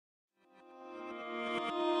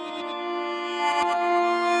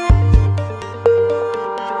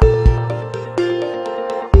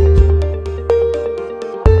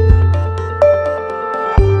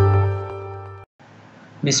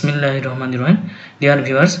Bismillahirrahmanirrahim. Dear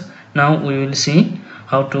viewers, now we will see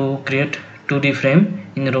how to create 2D frame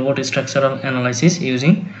in robot structural analysis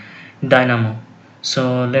using Dynamo.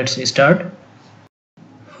 So let's start.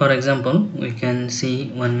 For example, we can see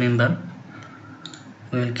one member.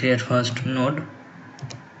 We will create first node,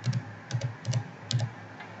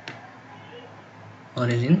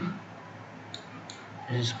 origin.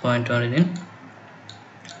 This is point origin.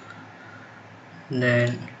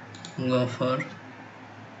 Then go for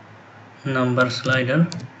number slider.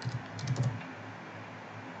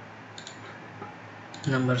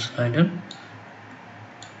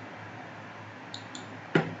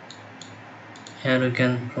 Here we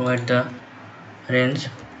can provide the range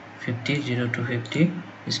 50 0 to 50,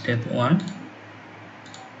 step 1.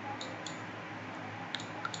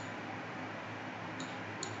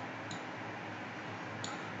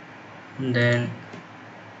 Then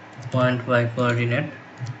point by coordinate,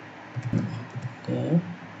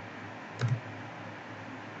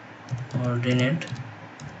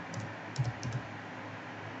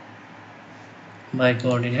 by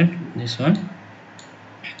coordinate, this one.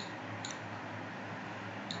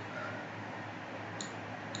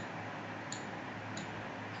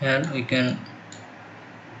 Here we can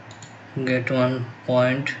get one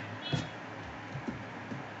point.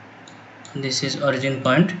 This is origin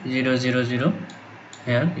point 0 0 0.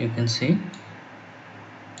 Here you can see.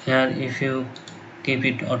 Here if you keep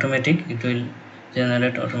it automatic, it will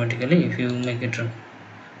generate automatically. If you make it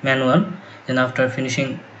manual, then after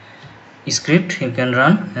finishing script you can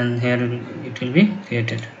run, and here it will be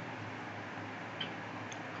created.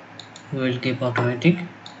 We will keep automatic.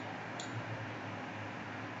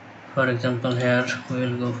 For example, here we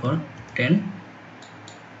will go for 10.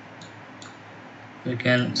 We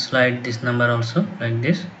can slide this number also like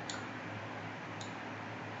this.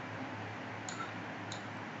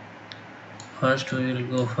 First we will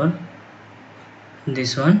go for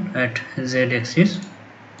this one at Z axis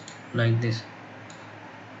like this.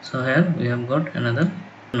 So here we have got another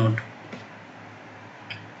node.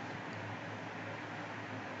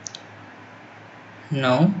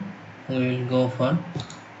 Now we will go for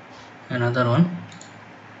another one.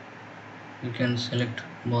 You can select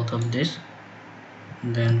both of this,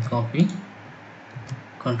 then copy,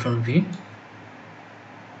 Ctrl V,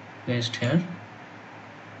 paste here.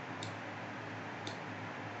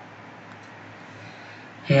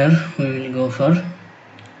 Here we will go for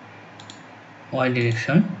Y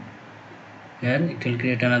direction. Here it will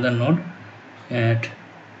create another node at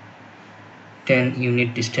 10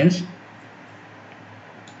 unit distance.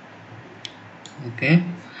 Okay,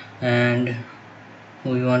 and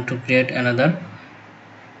we want to create another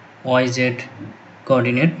YZ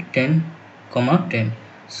coordinate 10, 10.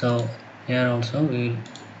 So here also we will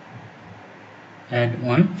add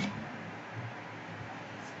one.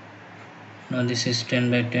 Now this is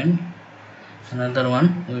 10 by 10. Another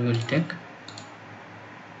one we will take.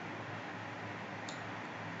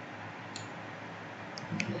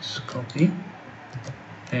 Let's copy,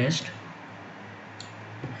 paste.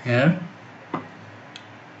 Here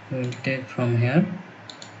we will take from here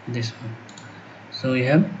this one. So we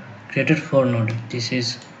have created 4 nodes. This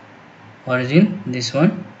is origin, this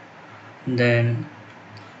one, then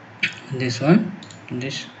this one,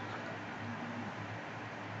 this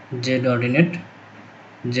Z ordinate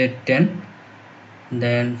Z10,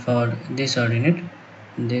 then for this ordinate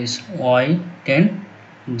this Y10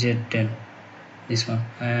 Z10, this one,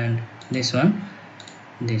 and this one,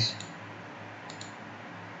 this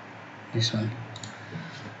one.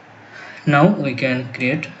 Now we can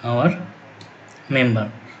create our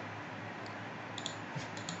member.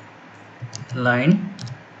 Line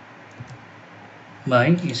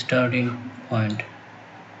by starting point.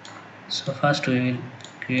 So first we will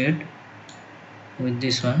create with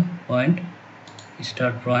this one point,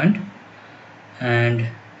 start point, and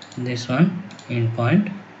this one end point.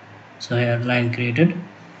 So here line created.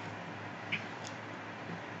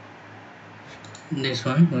 This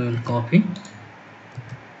one we will copy.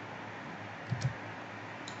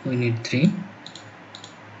 We need 3.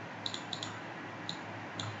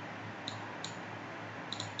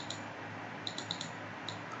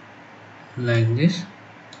 Like this.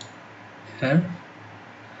 Here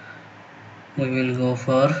we will go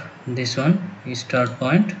for this one start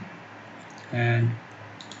point, and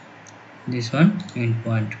this one end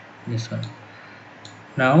point, this one.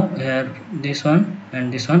 Now here this one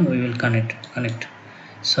and this one we will connect.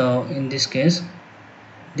 So in this case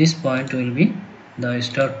this point will be the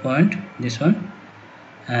start point, this one,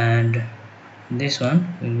 and this one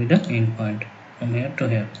will be the end point from here to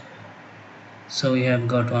here. So we have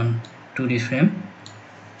got one 2D frame.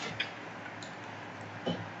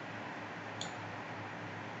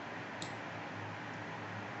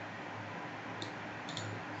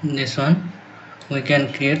 this one we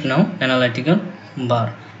can create now analytical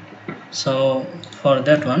bar. So for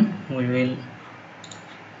that one we will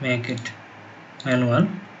make it manual.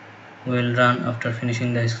 We will run after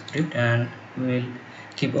finishing the script, and we will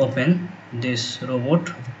keep open this robot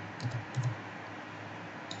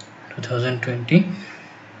 2020.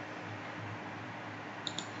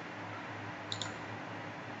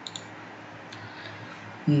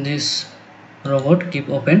 This robot keep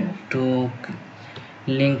open to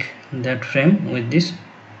link that frame with this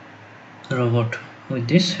robot, with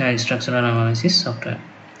this structural analysis software.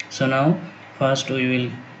 So now first we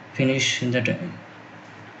will finish that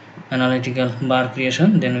analytical bar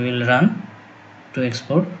creation, then we will run to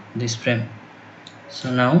export this frame.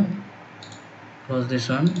 So now close this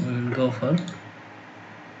one, we will go for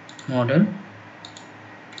model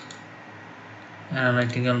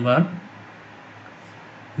analytical bar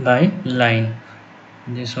by line.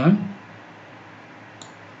 This one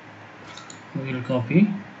we will copy,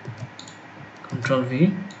 Ctrl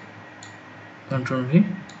V, Ctrl V.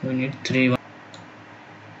 We need 3.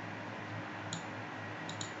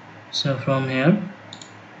 So from here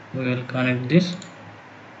we will connect this,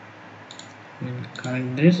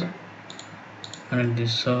 connect this.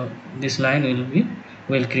 So this line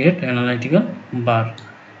will create analytical bar.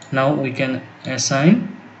 Now we can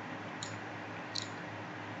assign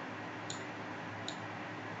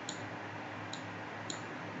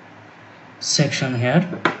section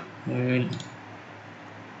here. We will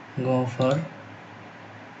go for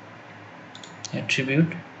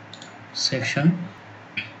attribute section.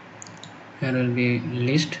 Here will be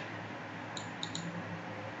list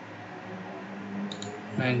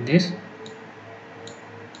like this.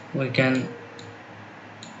 We can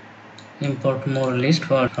import more list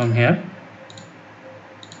from here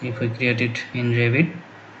if we create it in Revit.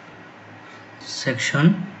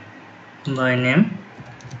 Section by name,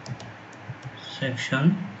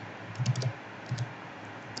 section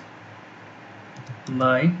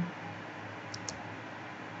by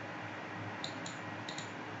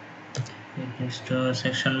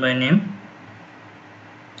section by name,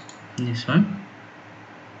 this one.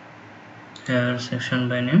 Here section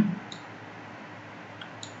by name,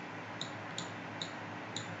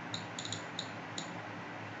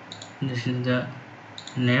 this is the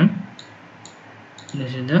name,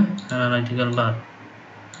 this is the analytical bar.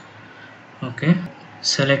 Okay,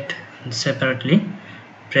 select separately,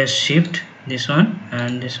 press shift this one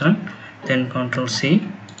and this one, then Ctrl C,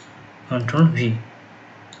 Ctrl V,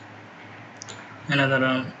 another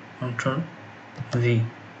one Ctrl V.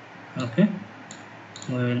 Okay,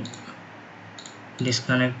 we will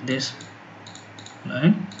disconnect this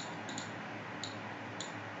line.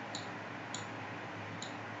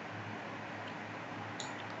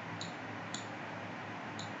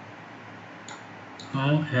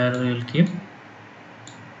 Now here we will keep,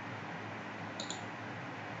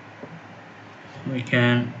 we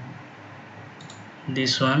can,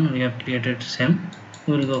 this one we have created same,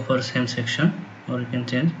 we will go for same section, or you can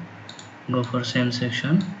change, go for same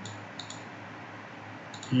section,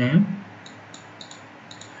 name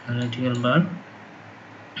analytical bar.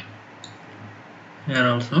 Here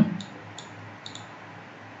also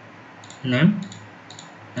name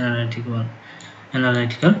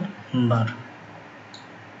analytical bar.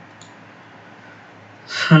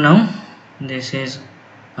 So now this is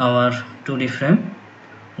our 2D frame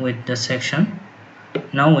with the section.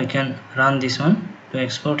 Now we can run this one to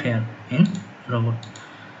export here in robot.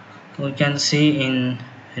 We can see in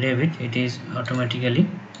Revit it is automatically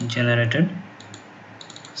generated.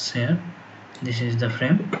 So this is the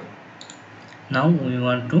frame. Now we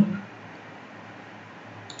want to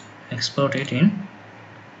export it in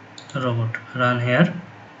robot. Run here.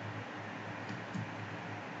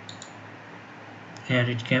 Here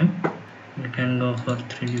it came. We can go for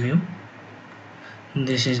 3D view.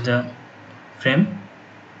 This is the frame.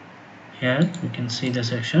 Here we can see the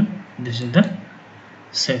section. This is the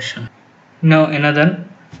section. Now another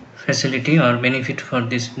facility or benefit for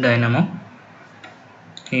this Dynamo,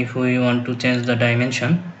 if we want to change the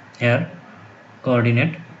dimension here,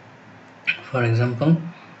 coordinate, for example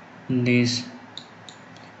this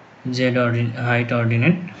Z height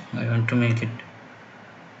ordinate, I want to make it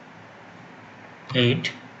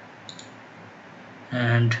 8,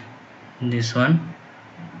 and this one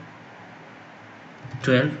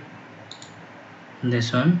 12,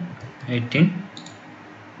 this one 18.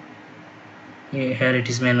 Here it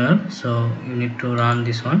is manual, so you need to run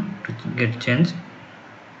this one to get change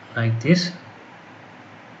like this.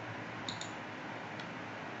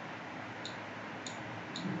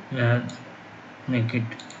 Make it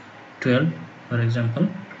 12 for example.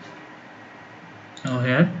 Now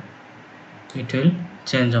here it will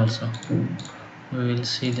change also. We will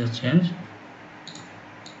see the change.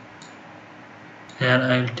 Here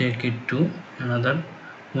I will take it to another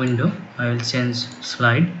window. I will change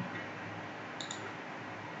slide.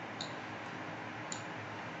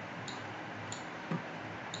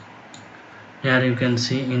 Here you can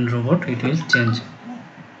see in robot it will change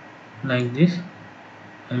like this.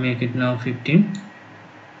 I make it now 15.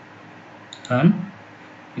 Run.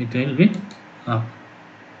 It will be up.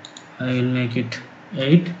 I will make it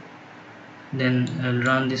 8. Then I will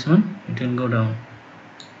run this one. It will go down.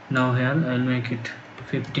 Now here I will make it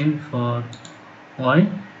 15 for Y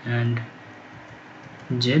and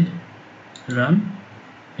Z. Run.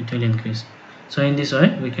 It will increase. So in this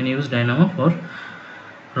way we can use Dynamo for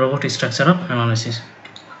robot structural analysis.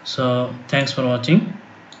 So thanks for watching.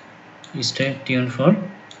 Stay tuned for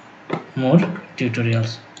more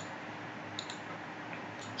tutorials.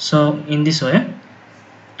 So in this way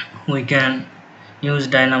we can use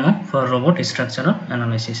Dynamo for robot structural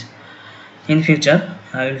analysis. In future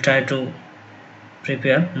I will try to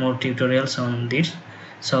prepare more tutorials on this.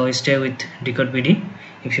 So stay with Decode BD.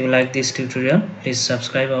 If you like this tutorial, please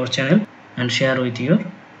subscribe our channel and share with your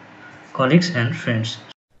colleagues and friends.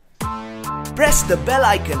 Press the bell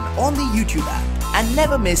icon on the YouTube app and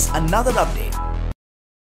never miss another update.